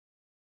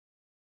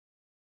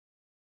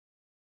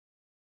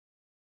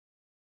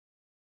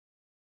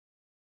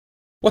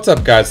What's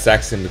up guys,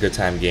 Saxon with Good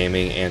Time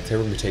Gaming, and today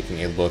we're going to be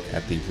taking a look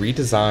at the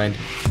redesigned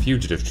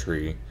Fugitive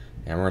tree.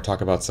 And we're going to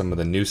talk about some of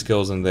the new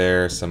skills in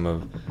there, some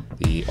of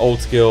the old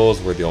skills,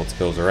 where the old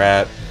skills are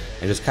at,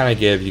 and just kind of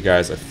give you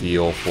guys a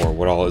feel for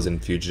what all is in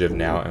Fugitive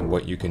now and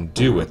what you can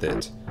do with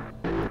it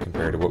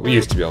compared to what we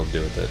used to be able to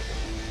do with it.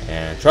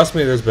 And trust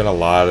me, there's been a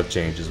lot of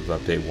changes with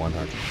Update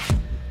 100.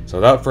 So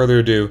without further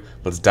ado,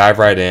 let's dive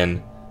right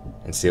in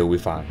and see what we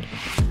find.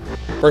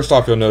 First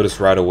off, you'll notice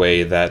right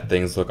away that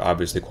things look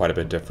obviously quite a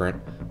bit different.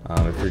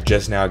 If you're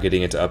just now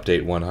getting into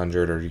Update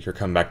 100, or you're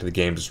coming back to the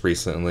game just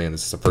recently and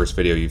this is the first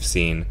video you've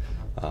seen,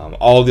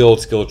 all of the old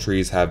skill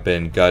trees have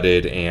been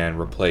gutted and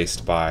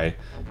replaced by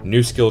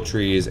new skill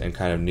trees and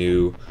kind of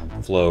new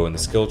flow in the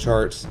skill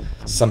charts.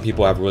 Some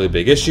people have a really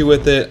big issue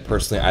with it.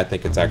 Personally, I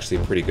think it's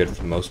actually pretty good for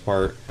the most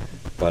part.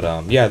 But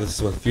yeah, this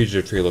is what the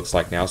Fugitive tree looks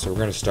like now. So we're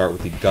going to start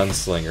with the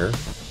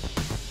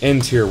Gunslinger.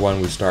 In Tier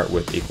 1, we start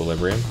with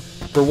Equilibrium.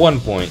 For 1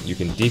 point, you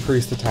can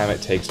decrease the time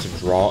it takes to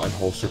draw and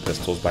holster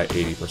pistols by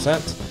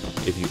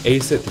 80%. If you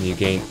ace it, then you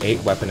gain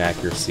 8 weapon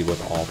accuracy with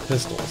all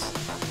pistols.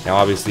 Now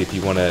obviously, if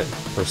you want to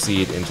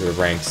proceed into the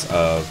ranks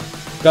of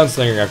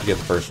Gunslinger, you have to get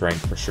the first rank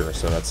for sure,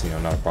 so that's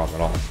not a problem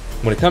at all.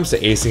 When it comes to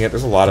acing it,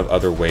 there's a lot of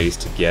other ways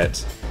to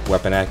get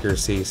weapon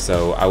accuracy,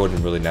 so I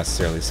wouldn't really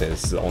necessarily say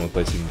this is the only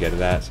place you can get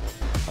it at.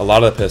 A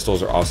lot of the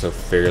pistols are also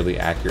fairly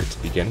accurate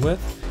to begin with,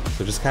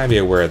 so just kind of be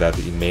aware of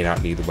that you may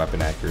not need the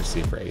weapon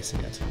accuracy for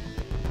acing it.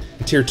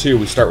 In Tier 2,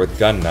 we start with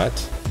Gun Nut.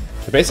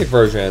 The basic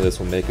version of this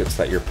will make it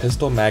so that your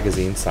pistol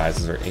magazine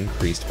sizes are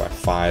increased by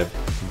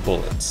 5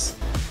 bullets.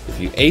 If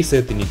you ace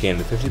it, then you gain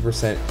a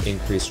 50%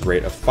 increased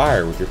rate of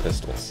fire with your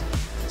pistols.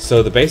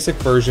 So the basic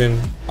version,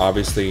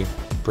 obviously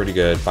pretty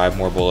good, 5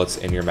 more bullets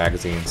in your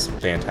magazines,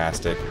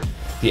 fantastic.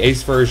 The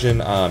ace version,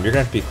 you're going to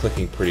have to be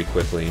clicking pretty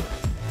quickly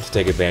to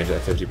take advantage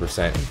of that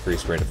 50%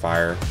 increased rate of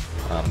fire.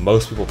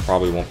 Most people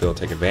probably won't be able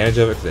to take advantage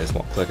of it because they just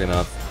won't click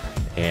enough.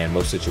 And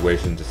most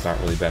situations it's not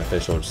really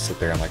beneficial to sit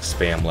there and like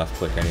spam left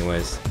click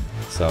anyways,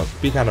 so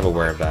be kind of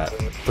aware of that.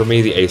 For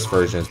me, the ace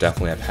version is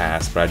definitely a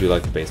pass, but I do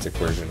like the basic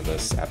version of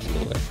this,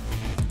 absolutely.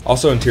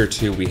 Also in Tier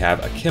 2 we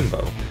have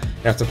Akimbo.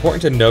 Now it's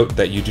important to note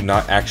that you do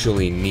not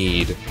actually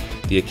need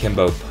the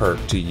Akimbo perk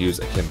to use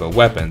Akimbo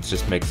weapons,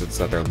 just makes it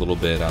so they're a little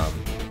bit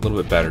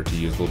better to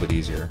use, a little bit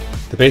easier.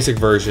 The basic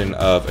version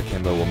of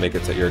Akimbo will make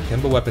it so that your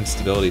Akimbo weapon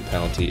stability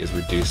penalty is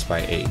reduced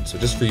by 8. So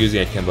just for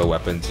using Akimbo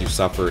weapons, you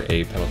suffer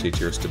a penalty to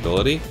your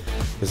stability.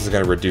 This is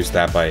going to reduce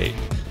that by 8.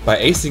 By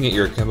acing it,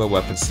 your Akimbo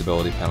weapon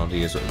stability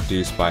penalty is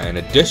reduced by an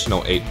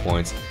additional 8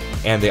 points,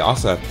 and they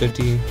also have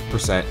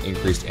 15%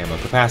 increased ammo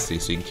capacity,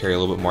 so you can carry a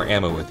little bit more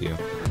ammo with you.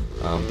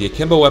 The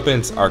Akimbo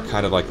weapons are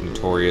kind of like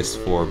notorious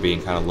for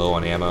being kind of low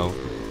on ammo,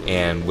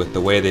 and with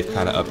the way they've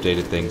kind of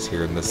updated things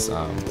here in this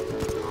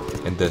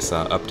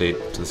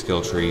update to the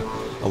skill tree,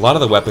 a lot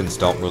of the weapons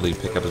don't really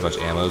pick up as much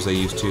ammo as they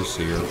used to,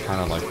 so you're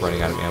kind of like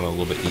running out of ammo a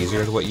little bit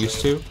easier than what you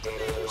used to.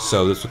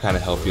 So this will kind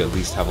of help you at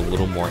least have a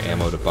little more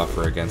ammo to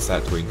buffer against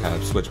that, where you can kind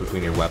of switch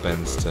between your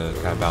weapons to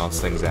kind of balance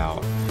things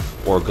out,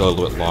 or go a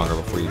little bit longer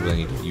before you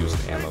really need to use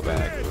an ammo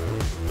bag.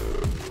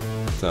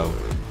 So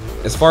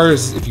as far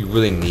as if you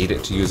really need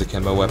it to use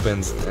Akimbo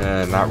weapons,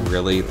 not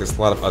really. There's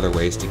a lot of other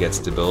ways to get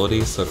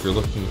stability, so if you're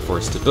looking for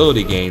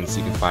stability gains,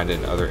 you can find it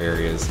in other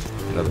areas,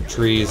 in other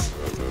trees,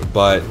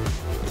 but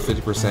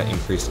 50%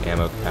 increased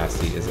ammo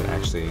capacity isn't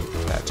actually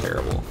that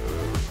terrible.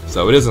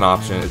 So it is an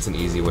option, it's an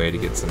easy way to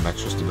get some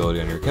extra stability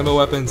on your Akimbo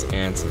weapons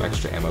and some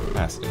extra ammo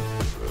capacity.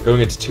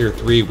 Going into Tier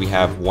 3, we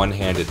have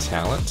One-Handed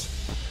Talent.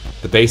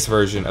 The base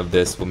version of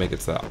this will make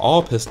it so that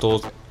all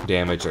pistols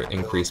damage are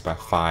increased by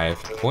 5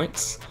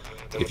 points.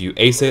 If you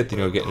ace it, then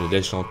you'll get an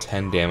additional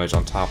 10 damage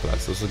on top of that.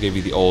 So this will give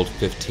you the old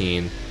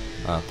 15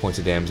 points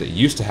of damage that you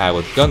used to have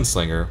with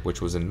Gunslinger,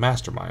 which was in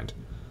Mastermind.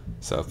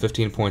 So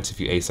 15 points if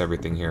you ace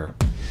everything here.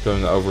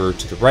 Going over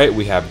to the right,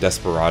 we have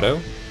Desperado.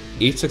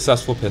 Each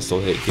successful pistol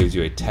hit gives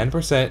you a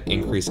 10%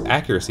 increased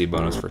accuracy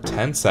bonus for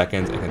 10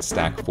 seconds and can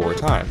stack 4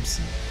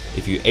 times.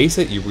 If you ace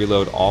it, you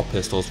reload all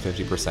pistols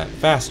 50%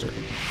 faster.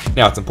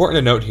 Now it's important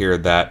to note here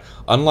that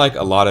unlike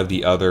a lot of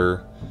the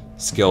other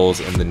skills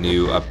in the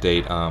new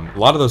update, a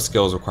lot of those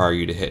skills require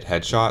you to hit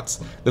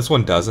headshots. This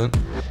one doesn't.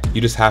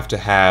 You just have to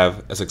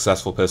have a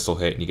successful pistol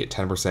hit and you get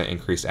 10%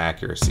 increased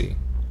accuracy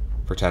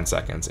for 10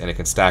 seconds, and it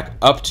can stack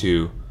up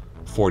to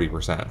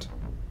 40%.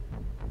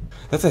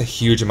 That's a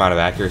huge amount of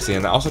accuracy,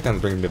 and that also kind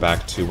of brings me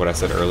back to what I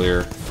said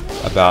earlier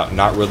about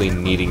not really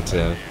needing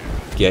to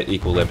get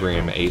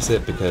Equilibrium and ace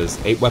it,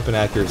 because 8 weapon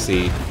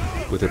accuracy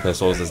with your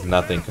pistols is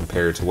nothing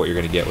compared to what you're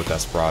going to get with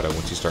Desperado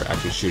once you start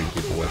actually shooting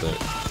people with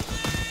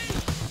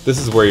it. This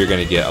is where you're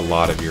going to get a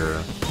lot of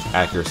your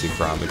accuracy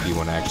from if you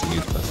want to actually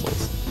use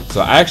pistols.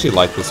 So I actually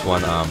like this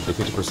one. The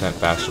 50%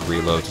 faster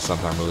reload is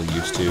something I'm really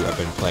used to. I've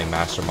been playing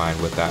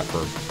Mastermind with that for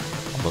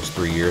almost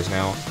 3 years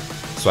now.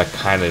 So I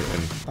kind of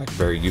am like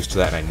very used to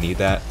that and I need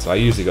that. So I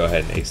usually go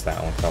ahead and ace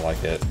that one because I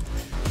like it.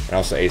 And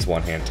also ace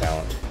One-Hand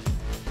Talent.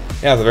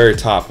 Now at the very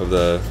top of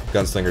the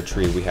Gunslinger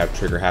tree we have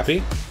Trigger Happy.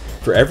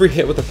 For every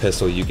hit with a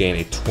pistol you gain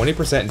a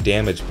 20%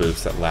 damage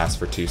boost that lasts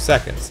for 2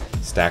 seconds.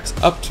 Stacks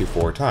up to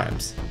 4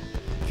 times.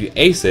 If If you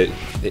ace it,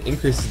 it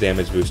increases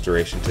damage boost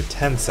duration to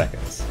 10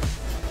 seconds.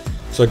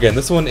 So again,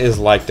 this one is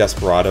like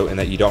Desperado in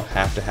that you don't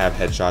have to have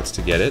headshots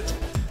to get it.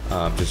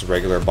 Just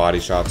regular body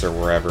shots or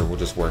wherever will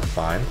just work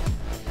fine.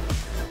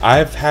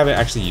 I haven't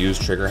actually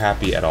used Trigger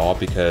Happy at all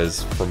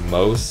because for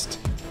most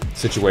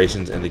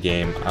situations in the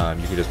game, you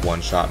can just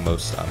one-shot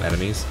most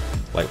enemies.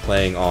 Like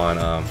playing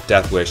on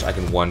Death Wish, I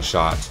can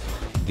one-shot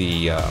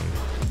the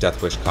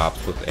Death Wish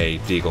cops with a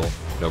deagle,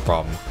 no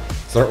problem.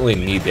 So I don't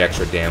really need the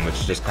extra damage,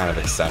 it's just kind of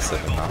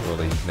excessive and not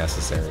really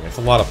necessary. It's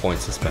a lot of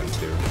points to spend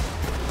too.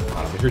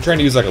 If you're trying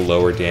to use like a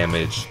lower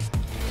damage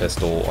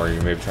pistol, or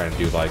you're maybe trying to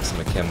do like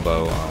some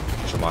Akimbo,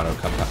 Shimano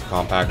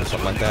Compact or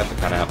something like that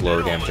kind of have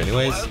lower damage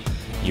anyways,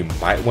 you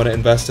might want to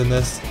invest in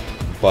this,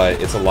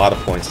 but it's a lot of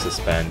points to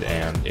spend,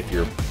 and if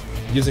you're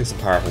using some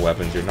powerful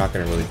weapons, you're not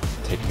going to really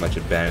take much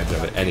advantage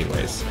of it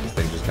anyways, because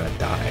things are just going to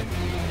die.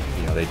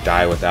 You know, they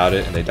die without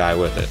it, and they die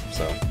with it,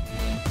 so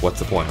what's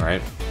the point,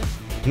 right?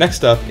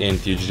 Next up in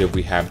Fugitive,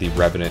 we have the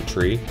Revenant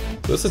tree.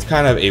 So this is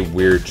kind of a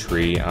weird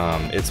tree.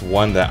 It's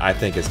one that I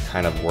think is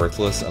kind of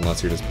worthless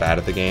unless you're just bad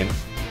at the game,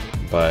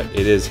 but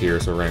it is here,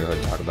 so we're going to go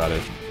ahead and talk about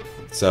it.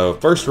 So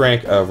first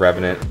rank of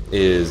Revenant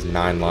is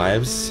 9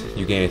 lives.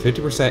 You gain a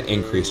 50%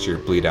 increase to your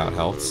bleed out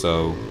health,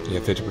 so you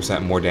have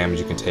 50% more damage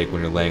you can take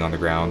when you're laying on the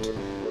ground.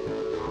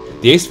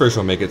 The ace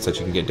version will make it so that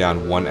you can get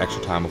down 1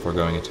 extra time before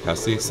going into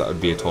custody, so that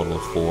would be a total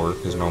of 4,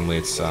 because normally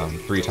it's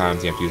 3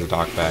 times you have to use a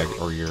dock bag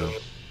or you're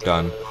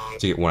done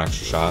to get 1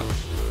 extra shot.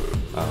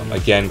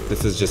 Again,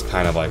 this is just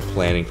kind of like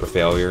planning for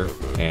failure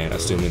and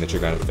assuming that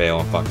you're going to fail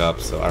and fuck up,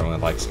 so I don't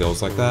really like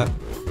skills like that.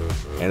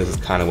 And this is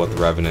kind of what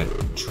the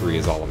Revenant tree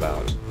is all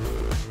about.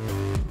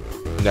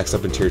 Next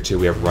up in Tier 2,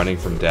 we have Running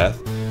from Death.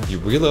 You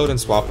reload and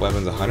swap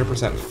weapons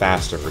 100%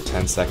 faster for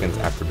 10 seconds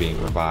after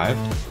being revived.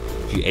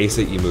 If you ace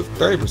it, you move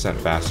 30%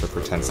 faster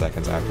for 10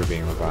 seconds after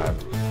being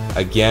revived.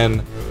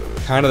 Again,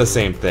 kind of the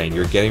same thing.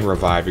 You're getting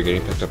revived, you're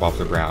getting picked up off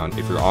the ground.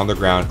 If you're on the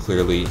ground,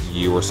 clearly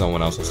you or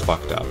someone else was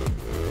fucked up.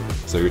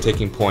 So you're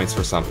taking points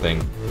for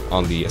something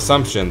on the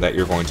assumption that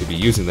you're going to be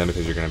using them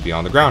because you're going to be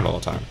on the ground all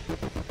the time.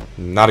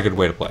 Not a good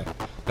way to play.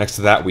 Next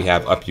to that, we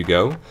have Up You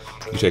Go.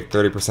 You take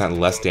 30%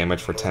 less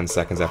damage for 10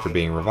 seconds after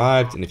being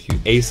revived, and if you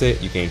ace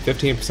it, you gain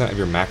 15% of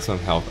your maximum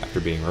health after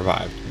being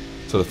revived.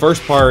 So the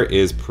first part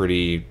is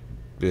pretty,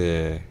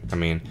 I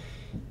mean,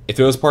 if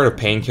it was part of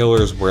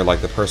Painkillers where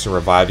like the person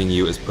reviving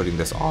you is putting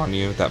this on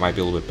you, that might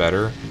be a little bit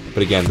better.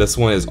 But again, this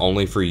one is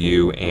only for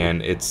you,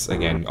 and it's,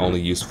 again, only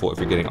useful if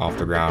you're getting off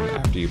the ground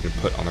after you've been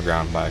put on the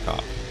ground by a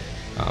cop.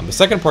 The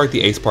second part,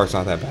 the ace part's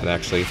not that bad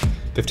actually.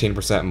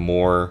 15%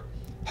 more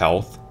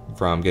health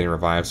from getting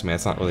revived, so I mean,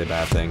 that's not really a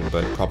bad thing,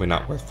 but probably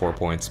not worth 4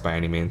 points by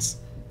any means.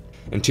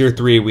 In Tier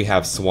 3, we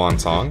have Swan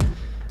Song.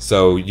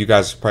 So you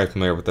guys are probably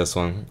familiar with this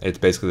one. It's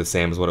basically the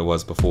same as what it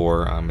was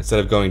before. Instead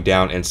of going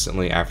down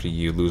instantly after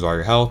you lose all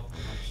your health,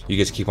 you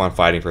get to keep on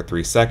fighting for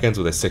 3 seconds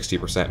with a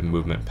 60%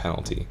 movement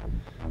penalty.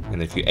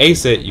 And if you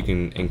ace it, you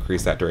can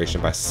increase that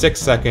duration by 6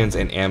 seconds,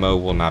 and ammo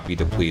will not be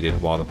depleted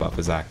while the buff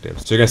is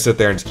active. So you're going to sit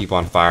there and just keep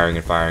on firing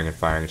and firing and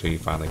firing until you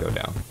finally go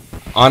down.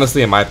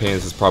 Honestly, in my opinion,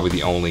 this is probably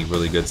the only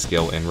really good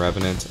skill in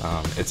Revenant.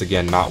 It's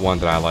again not one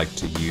that I like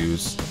to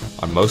use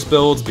on most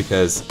builds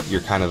because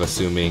you're kind of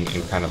assuming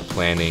and kind of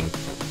planning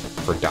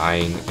for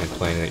dying and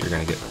planning that you're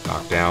going to get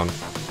knocked down.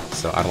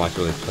 So I don't like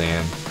to really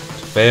plan to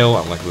fail.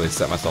 I don't like to really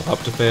set myself up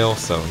to fail.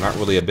 So I'm not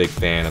really a big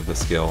fan of the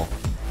skill,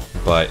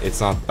 but it's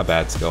not a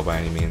bad skill by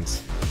any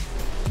means.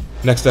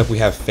 Next up, we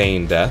have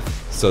Feign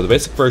Death. So the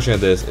basic version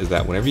of this is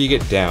that whenever you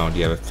get downed,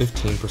 you have a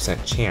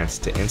 15% chance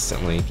to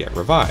instantly get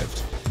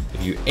revived.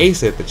 If you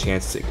ace it, the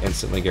chance to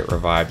instantly get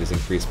revived is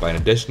increased by an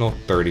additional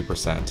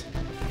 30%.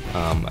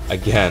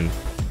 Again,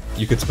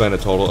 you could spend a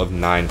total of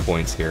 9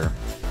 points here,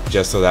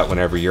 just so that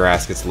whenever your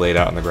ass gets laid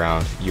out on the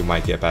ground, you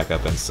might get back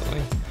up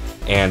instantly.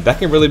 And that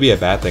can really be a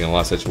bad thing in a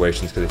lot of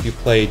situations, because if you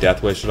play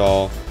Death Wish at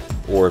all,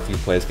 or if you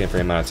play this game for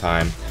any amount of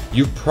time,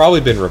 you've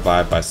probably been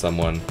revived by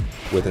someone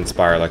with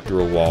Inspire, like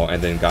through a wall,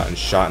 and then gotten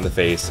shot in the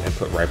face and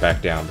put right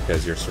back down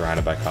because you're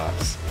surrounded by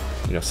cops.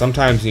 You know,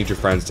 sometimes you need your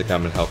friends to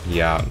come and help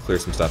you out and clear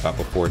some stuff out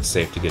before it's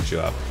safe to get you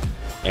up.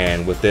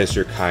 And with this,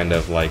 you're kind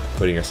of like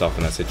putting yourself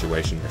in that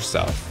situation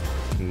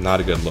yourself. Not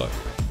a good look.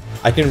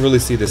 I can really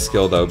see this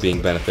skill though being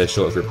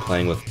beneficial if you're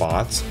playing with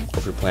bots or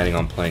if you're planning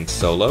on playing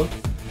solo.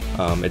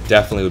 It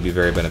definitely would be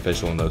very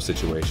beneficial in those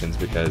situations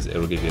because it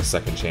will give you a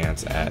second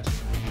chance at,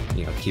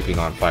 you know, keeping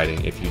on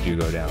fighting if you do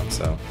go down.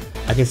 So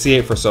I can see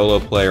it for solo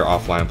play or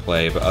offline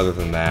play, but other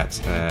than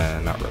that,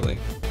 not really.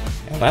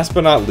 And last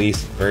but not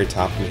least, at the very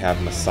top we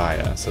have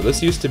Messiah. So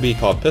this used to be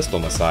called Pistol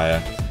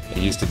Messiah. It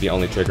used to be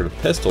only triggered with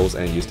pistols,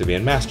 and it used to be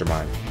in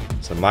Mastermind.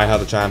 So my how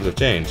the chimes have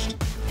changed.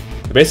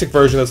 The basic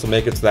version of this will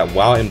make it so that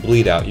while in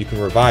bleed out, you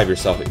can revive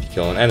yourself if you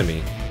kill an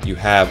enemy. You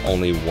have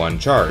only 1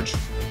 charge.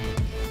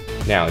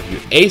 Now, if you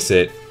ace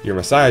it, your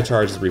Messiah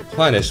charge is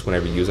replenished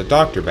whenever you use a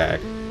doctor bag.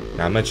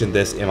 Now I mentioned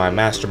this in my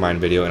Mastermind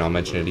video, and I'll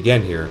mention it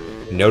again here.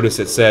 Notice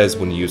it says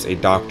when you use a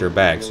doctor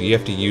bag, so you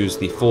have to use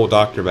the full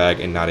doctor bag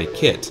and not a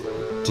kit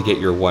to get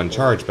your 1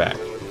 charge back.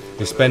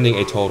 you're spending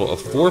a total of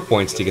 4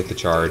 points to get the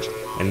charge,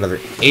 and another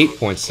 8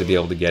 points to be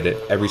able to get it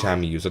every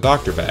time you use a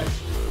doctor bag.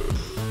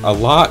 A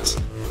lot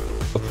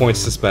of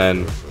points to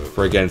spend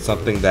for, again,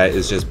 something that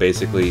is just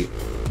basically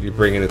you're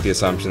bringing with the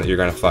assumption that you're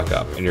going to fuck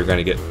up and you're going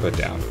to get put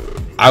down.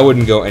 I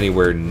wouldn't go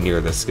anywhere near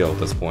this skill at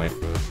this point.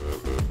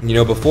 You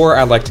know, before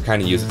I'd like to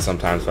kind of use it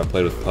sometimes if I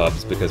played with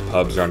pubs, because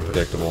pubs are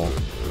unpredictable,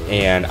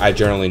 and I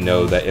generally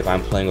know that if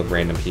I'm playing with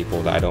random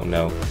people that I don't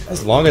know,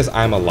 as long as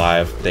I'm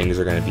alive, things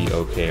are going to be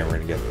okay and we're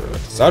going to get through it.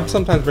 So I'd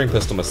sometimes bring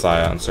Pistol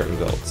Messiah on certain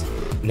builds.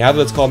 Now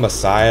that it's called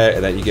Messiah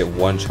and that you get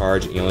one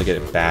charge and you only get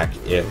it back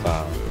if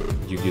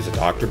you use a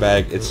doctor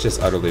bag, it's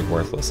just utterly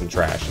worthless and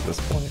trash at this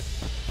point.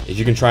 If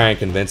you can try and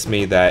convince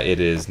me that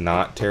it is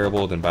not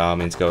terrible, then by all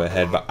means go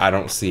ahead, but I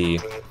don't see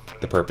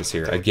the purpose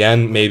here.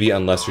 Again, maybe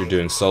unless you're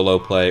doing solo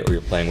play or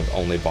you're playing with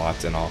only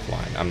bots and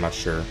offline. I'm not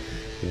sure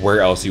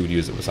where else you would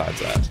use it besides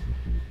that.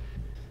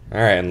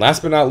 Alright, and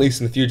last but not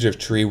least in the Fugitive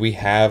tree, we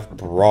have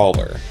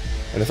Brawler.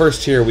 In the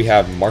first tier, we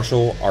have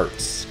Martial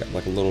Arts. Got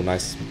like a little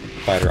nice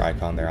fighter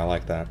icon there, I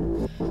like that.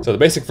 So the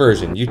basic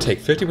version, you take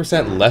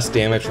 50% less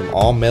damage from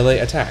all melee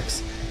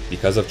attacks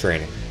because of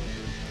training.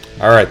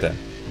 Alright then,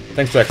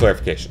 thanks for that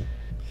clarification.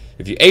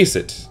 If you ace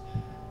it,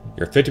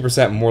 you're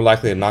 50% more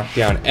likely to knock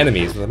down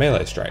enemies with a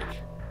melee strike.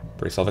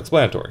 Pretty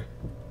self-explanatory.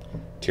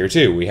 Tier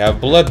 2, we have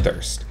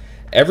Bloodthirst.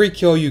 Every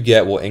kill you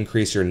get will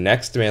increase your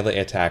next melee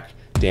attack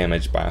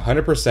damage by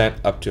 100%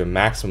 up to a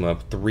maximum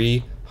of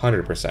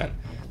 300%.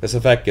 This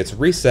effect gets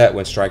reset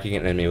when striking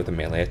an enemy with a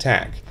melee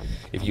attack.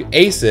 If you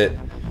ace it,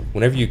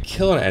 whenever you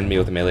kill an enemy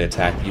with a melee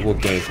attack, you will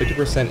gain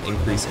 50%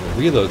 increase in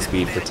reload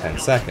speed for 10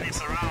 seconds.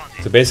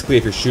 So basically,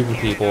 if you're shooting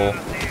people,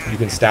 you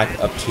can stack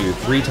up to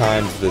 3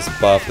 times this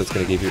buff that's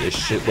going to give you a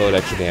shitload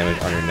extra damage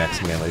on your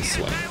next melee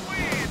swing.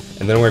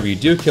 And then whenever you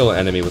do kill an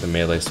enemy with a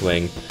melee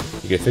swing,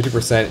 you get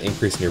 50%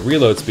 increase in your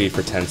reload speed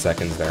for 10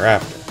 seconds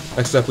thereafter.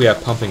 Next up, we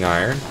have Pumping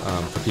Iron.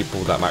 For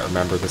people that might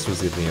remember, this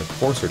was in the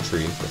Enforcer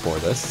tree before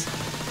this.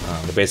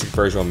 The basic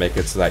version will make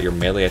it so that your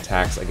melee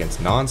attacks against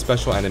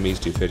non-special enemies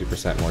do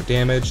 50% more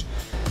damage.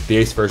 The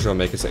ace version will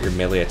make it so that your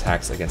melee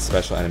attacks against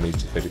special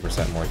enemies do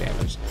 50% more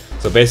damage.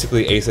 So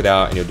basically ace it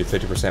out and you'll do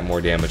 50%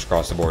 more damage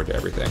across the board to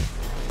everything.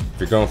 If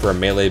you're going for a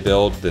melee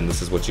build, then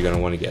this is what you're going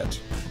to want to get.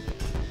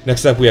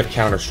 Next up, we have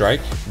Counter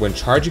Strike. When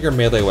charging your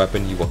melee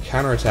weapon, you will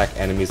counterattack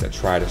enemies that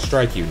try to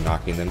strike you,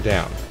 knocking them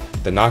down.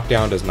 The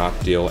knockdown does not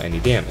deal any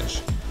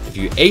damage. If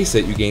you ace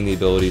it, you gain the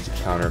ability to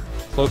counter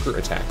cloaker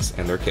attacks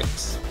and their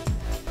kicks.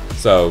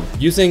 So,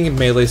 using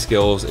melee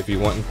skills, if you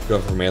want to go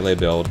for a melee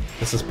build,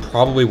 this is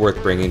probably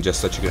worth bringing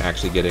just so that you can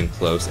actually get in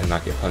close and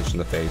not get punched in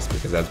the face,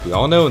 because as we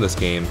all know in this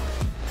game,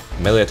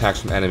 melee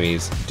attacks from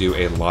enemies do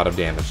a lot of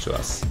damage to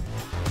us.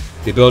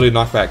 The ability to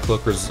knock back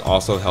cloakers is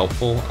also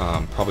helpful,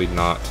 probably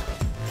not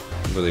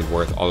really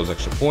worth all those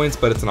extra points,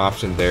 but it's an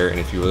option there,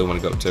 and if you really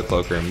want to go to a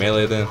cloaker and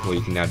melee then, well,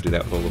 you can now do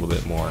that with a little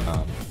bit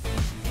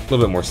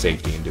more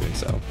safety in doing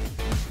so.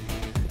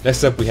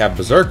 Next up, we have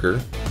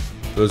Berserker.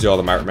 For those of y'all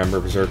that might remember,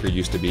 Berserker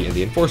used to be in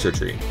the Enforcer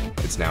tree.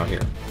 It's now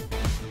here.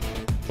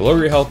 The lower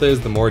your health is,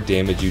 the more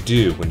damage you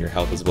do. When your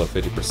health is below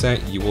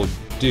 50%, you will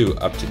do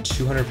up to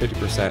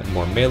 250%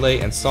 more melee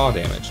and saw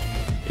damage.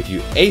 If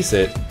you ace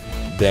it,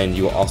 then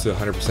you will also do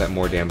 100%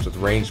 more damage with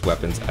ranged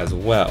weapons as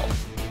well.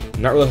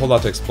 Not really a whole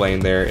lot to explain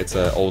there. It's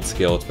an old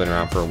skill, it's been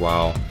around for a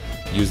while.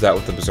 Use that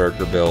with the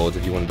Berserker build.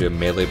 If you want to do a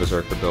melee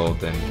Berserker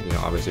build, then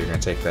obviously you're going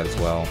to take that as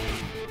well.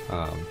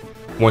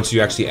 Once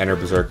you actually enter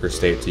Berserker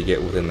state to get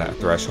within that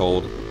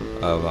threshold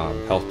of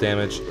health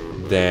damage,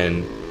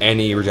 then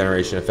any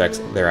regeneration effects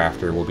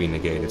thereafter will be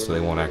negated, so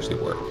they won't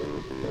actually work.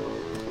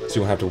 So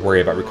you won't have to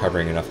worry about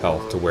recovering enough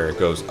health to where it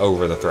goes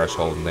over the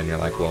threshold, and then you're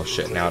like, well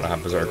shit, now I don't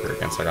have Berserker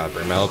again, so I gotta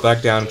bring my health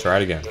back down and try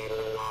it again.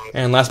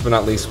 And last but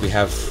not least, we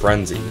have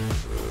Frenzy.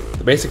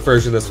 The basic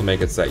version of this will make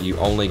it so that you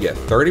only get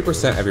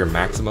 30% of your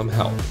maximum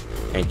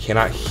health, and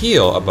cannot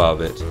heal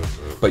above it,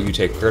 but you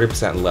take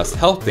 30% less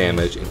health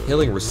damage and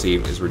healing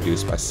received is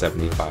reduced by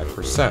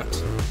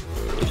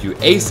 75%. If you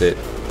ace it,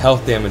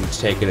 health damage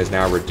taken is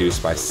now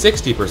reduced by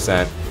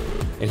 60%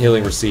 and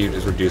healing received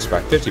is reduced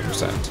by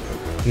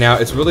 50%. Now,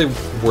 it's really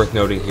worth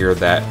noting here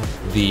that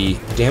the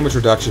damage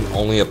reduction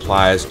only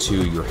applies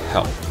to your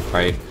health,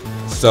 right?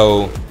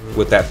 So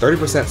with that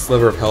 30%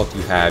 sliver of health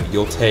you have,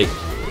 you'll take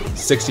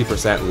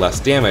 60% less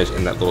damage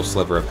in that little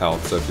sliver of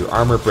health. So if your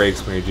armor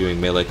breaks when you're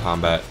doing melee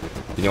combat,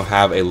 then you'll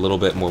have a little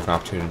bit more of an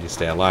opportunity to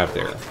stay alive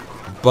there.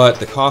 But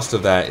the cost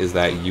of that is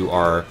that you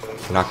are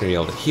not going to be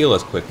able to heal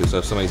as quickly. So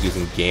if somebody's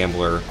using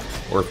Gambler,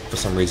 or for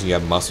some reason you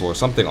have Muscle or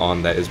something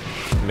on that is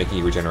making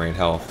you regenerate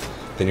health,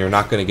 then you're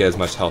not going to get as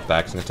much health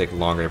back. It's going to take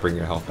longer to bring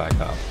your health back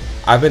up.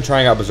 I've been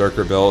trying out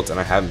Berserker builds, and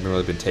I haven't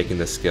really been taking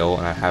this skill,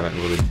 and I haven't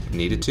really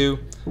needed to.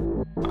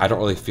 I don't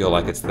really feel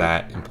like it's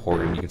that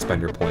important. You can spend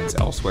your points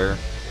elsewhere.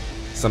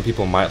 Some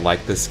people might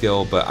like this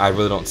skill, but I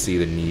really don't see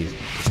the need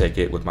to take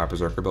it with my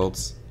Berserker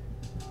builds.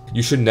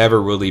 You should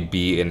never really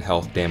be in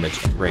health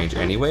damage range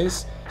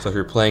anyways, so if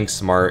you're playing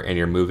smart and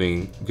you're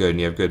moving good and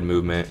you have good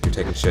movement, you're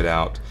taking shit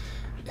out,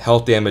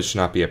 health damage should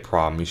not be a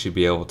problem. You should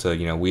be able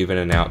to, weave in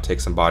and out,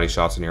 take some body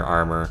shots in your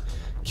armor,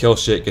 kill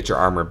shit, get your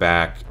armor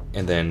back,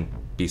 and then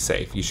be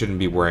safe. You shouldn't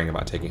be worrying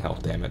about taking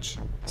health damage.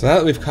 So now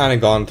that we've kind of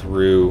gone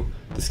through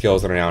the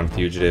skills that are now in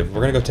Fugitive,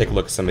 we're going to go take a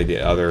look at some of the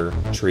other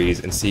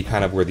trees and see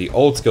kind of where the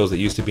old skills that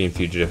used to be in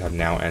Fugitive have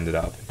now ended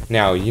up.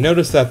 Now, you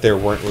notice that there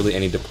weren't really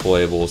any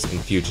deployables in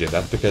Fugitive.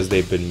 That's because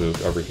they've been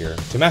moved over here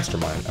to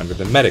Mastermind under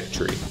the Medic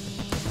tree.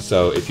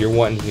 So if you're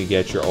wanting to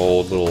get your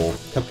old little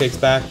cupcakes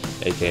back,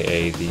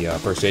 aka the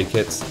first aid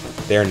kits,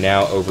 they're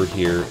now over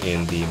here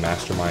in the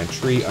Mastermind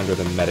tree under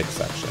the Medic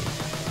section.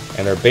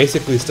 And they're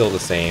basically still the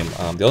same.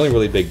 The only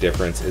really big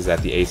difference is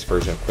that the Ace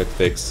version of Quick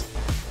Fix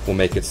will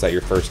make it so that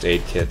your first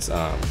aid kits,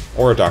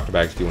 or doctor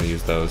bags if you want to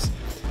use those,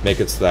 make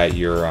it so that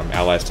your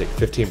allies take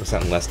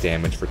 15% less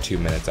damage for 2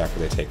 minutes after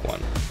they take one.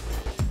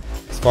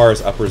 As far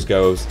as uppers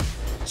goes,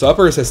 so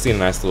uppers has seen a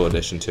nice little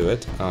addition to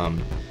it.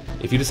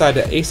 If you decide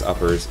to ace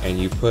uppers and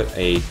you put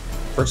a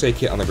first aid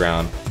kit on the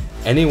ground,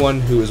 anyone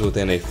who is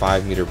within a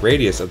 5-meter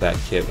radius of that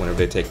kit whenever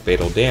they take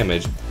fatal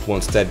damage will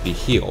instead be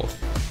healed.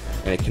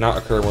 And it cannot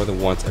occur more than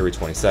once every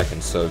 20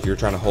 seconds. So if you're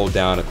trying to hold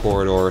down a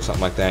corridor or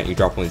something like that, and you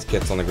drop one of these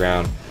kits on the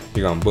ground,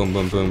 you're going boom,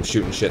 boom, boom,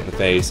 shooting shit in the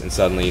face, and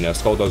suddenly, you know,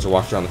 Skulldozer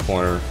walks around the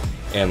corner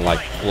and like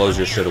blows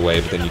your shit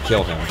away, but then you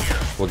kill him.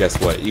 Well, guess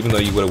what? Even though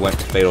you would have went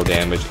to fatal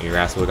damage and your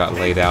ass would have got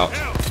laid out,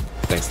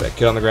 thanks to that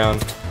kit on the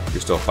ground,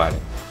 you're still fighting.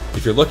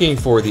 If you're looking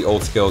for the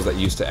old skills that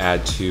used to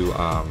add to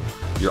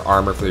your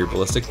armor for your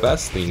ballistic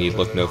vest, then you need to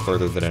look no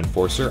further than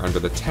Enforcer under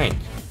the Tank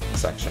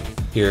section.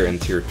 Here in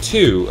Tier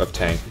 2 of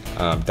Tank,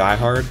 Die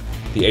Hard,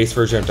 the Ace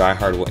version of Die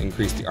Hard will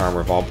increase the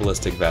armor of all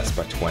ballistic vests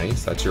by 20,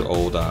 so that's your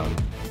old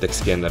thick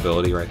skin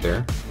ability right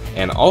there.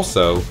 And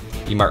also,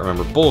 you might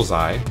remember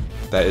Bullseye,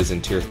 that is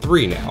in Tier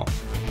 3 now.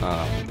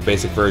 The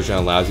basic version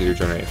allows you to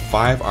generate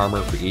 5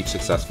 armor for each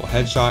successful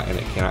headshot, and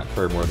it cannot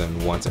occur more than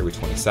once every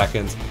 20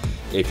 seconds.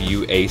 If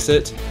you ace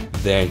it,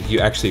 then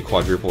you actually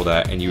quadruple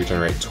that and you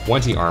generate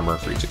 20 armor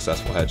for each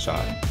successful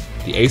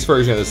headshot. The Ace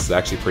version of this is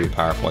actually pretty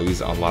powerful. I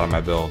use it on a lot of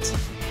my builds.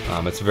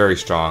 It's very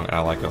strong and I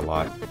like it a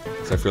lot.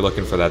 So if you're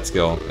looking for that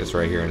skill, it's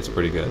right here and it's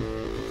pretty good.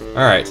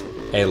 Alright,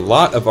 a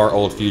lot of our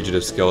old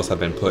Fugitive skills have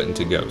been put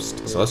into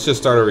Ghost. So let's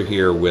just start over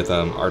here with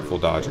Artful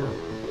Dodger.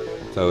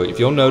 So if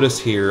you'll notice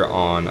here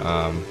on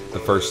the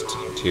first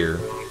tier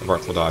of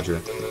Artful Dodger,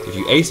 if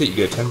you ace it, you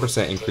get a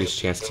 10% increased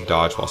chance to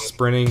dodge while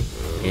sprinting,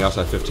 and you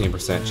also have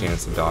 15%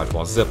 chance to dodge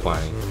while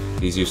ziplining.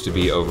 These used to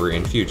be over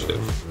in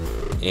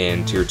Fugitive.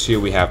 In Tier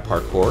 2 we have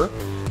Parkour.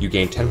 You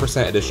gain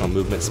 10% additional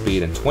movement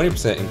speed and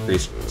 20%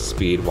 increased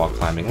speed while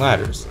climbing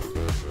ladders.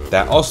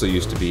 That also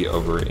used to be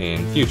over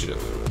in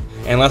Fugitive.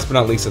 And last but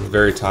not least, at the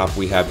very top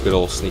we have good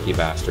old Sneaky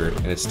Bastard,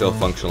 and it's still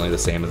functionally the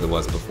same as it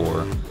was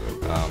before.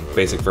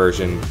 Basic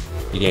version,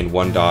 you gain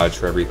 1 dodge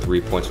for every 3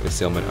 points of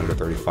concealment under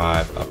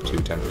 35, up to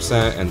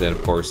 10%, and then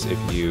of course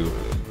if you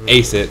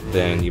ace it,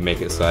 then you make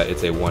it so that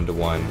it's a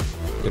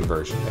 1-to-1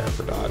 conversion there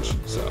for dodge.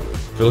 So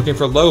if you're looking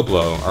for Low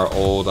Blow, our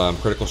old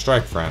Critical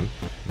Strike friend,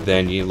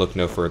 then you look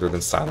no further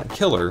than Silent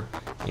Killer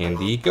in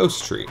the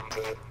Ghost tree.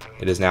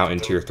 It is now in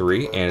Tier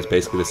 3, and it's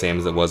basically the same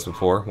as it was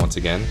before. Once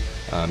again,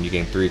 you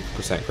gain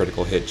 3%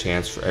 critical hit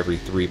chance for every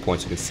 3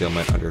 points of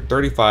concealment under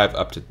 35,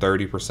 up to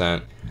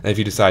 30%. And if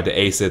you decide to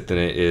ace it, then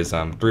it is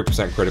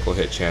 3% critical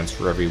hit chance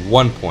for every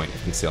 1 point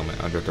of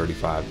concealment under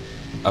 35,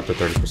 up to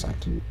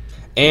 30%.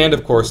 And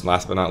of course,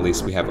 last but not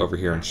least, we have over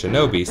here in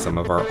Shinobi some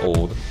of our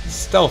old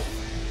stealth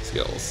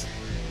skills.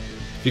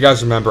 If you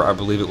guys remember, I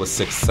believe it was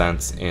 6th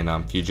Sense in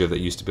Fugitive that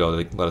used to be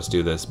able to let us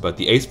do this, but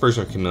the Ace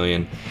version of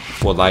Chameleon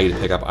will allow you to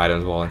pick up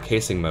items while in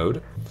casing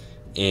mode.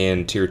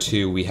 In Tier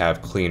 2, we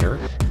have Cleaner.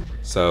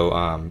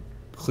 So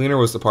Cleaner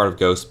was the part of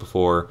Ghost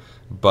before,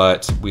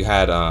 but we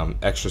had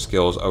extra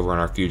skills over in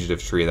our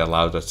Fugitive tree that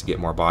allowed us to get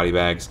more body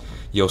bags.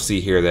 You'll see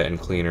here that in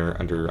Cleaner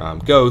under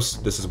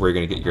Ghost, this is where you're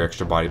going to get your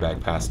extra body bag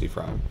capacity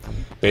from.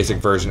 Basic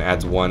version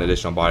adds 1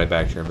 additional body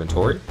bag to your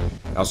inventory.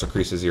 It also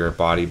increases your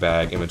body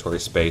bag inventory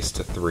space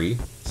to 3,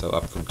 so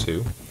up from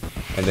 2.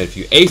 And then if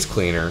you ace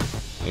Cleaner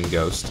in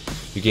Ghost,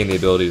 you gain the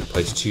ability to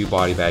place 2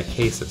 body bag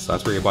cases. So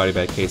that's where your body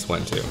bag case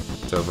went to.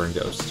 It's over in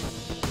Ghost.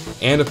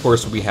 And of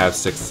course we have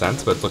 6th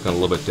Sense, but it's looking a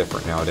little bit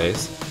different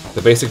nowadays.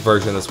 The basic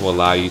version of this will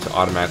allow you to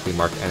automatically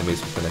mark enemies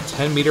within a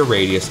 10-meter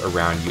radius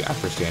around you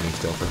after standing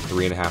still for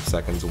 3.5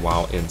 seconds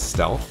while in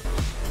stealth.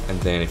 And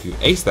then if you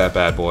ace that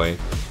bad boy,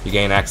 you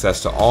gain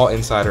access to all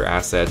insider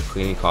assets.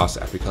 Cleaning costs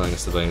after killing a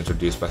civilian is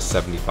reduced by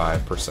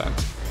 75%.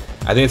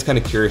 I think it's kind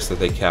of curious that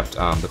they kept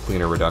the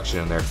Cleaner reduction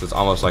in there, because it's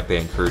almost like they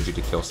encourage you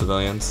to kill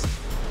civilians,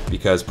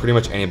 because pretty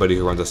much anybody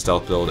who runs a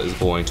stealth build is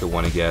going to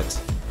want to get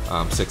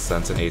 6th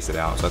Sense and ace it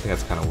out, so I think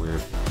that's kind of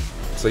weird.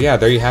 So yeah,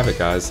 there you have it,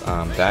 guys.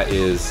 That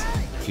is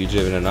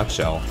Fugitive in a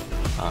nutshell.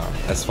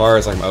 As far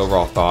as like my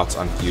overall thoughts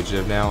on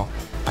Fugitive now,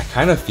 I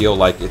kind of feel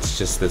like it's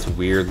just this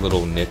weird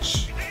little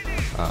niche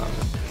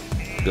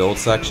build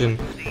section.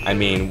 I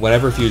mean,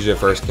 whenever Fugitive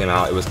first came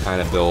out, it was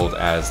kind of billed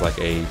as like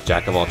a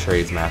jack of all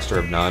trades, master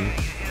of none.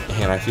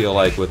 And I feel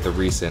like with the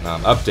recent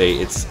update,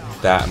 it's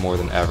that more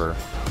than ever.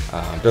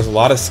 There's a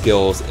lot of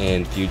skills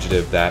in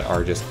Fugitive that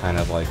are just kind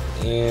of like,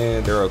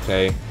 they're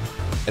okay.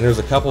 And there's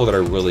a couple that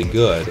are really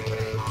good.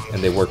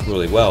 and they work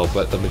really well,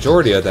 but the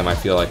majority of them I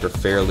feel like are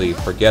fairly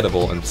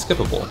forgettable and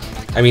skippable.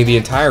 I mean, the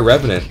entire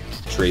Revenant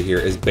tree here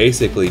is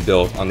basically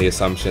built on the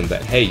assumption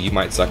that, hey, you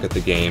might suck at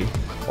the game,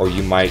 or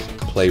you might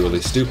play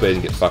really stupid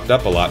and get fucked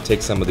up a lot,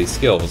 take some of these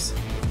skills.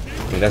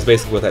 I mean, that's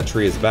basically what that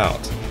tree is about.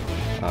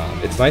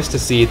 It's nice to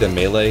see the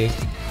melee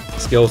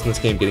skills in this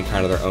game getting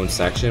kind of their own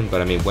section,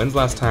 but I mean, when's the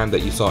last time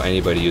that you saw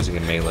anybody using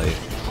a melee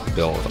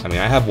build? I mean,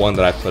 I have one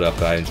that I put up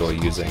that I enjoy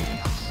using,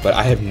 but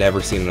I have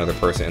never seen another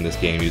person in this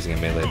game using a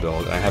melee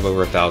build, and I have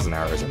over 1,000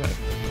 hours in it.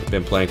 I've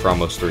been playing for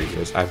almost 3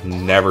 years. I've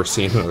never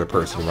seen another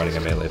person running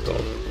a melee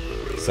build.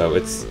 So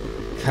it's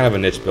kind of a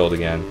niche build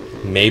again.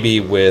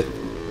 Maybe with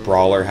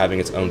Brawler having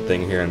its own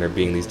thing here and there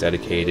being these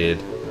dedicated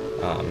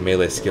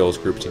melee skills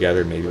grouped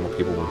together, maybe more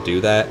people will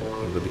do that.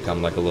 It will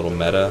become like a little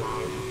meta,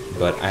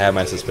 but I have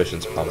my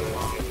suspicions probably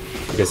not.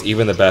 Because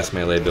even the best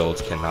melee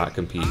builds cannot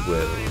compete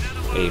with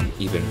a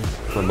even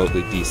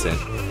remotely decent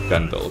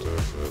gun build.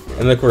 And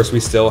then of course we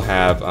still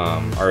have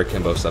our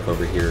akimbo stuff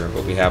over here,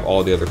 but we have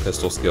all the other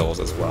pistol skills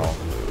as well.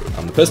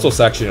 The pistol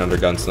section under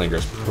Gunslinger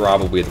is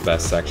probably the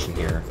best section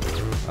here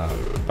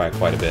by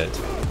quite a bit.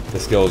 The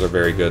skills are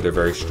very good, they're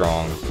very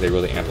strong, they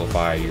really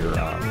amplify your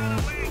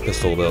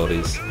pistol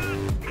abilities.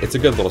 It's a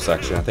good little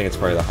section. I think it's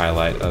probably the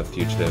highlight of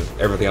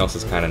Fugitive. Everything else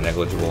is kind of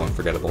negligible and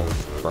forgettable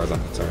as far as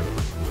I'm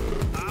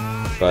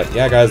concerned. But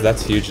yeah, guys,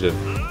 that's Fugitive.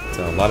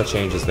 So a lot of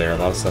changes there, a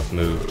lot of stuff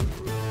moved.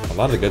 A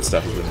lot of the good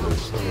stuff has been moved,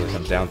 so it really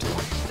comes down to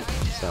it.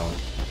 So,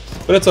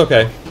 but it's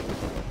okay.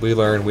 We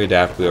learn, we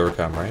adapt, we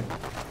overcome, right?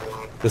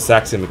 This is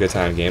Saxon, a good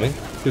time gaming.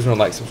 Please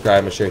remember to like,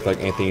 subscribe, and share if you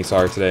like anything you saw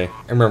here today.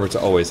 And remember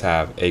to always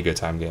have a good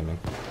time gaming.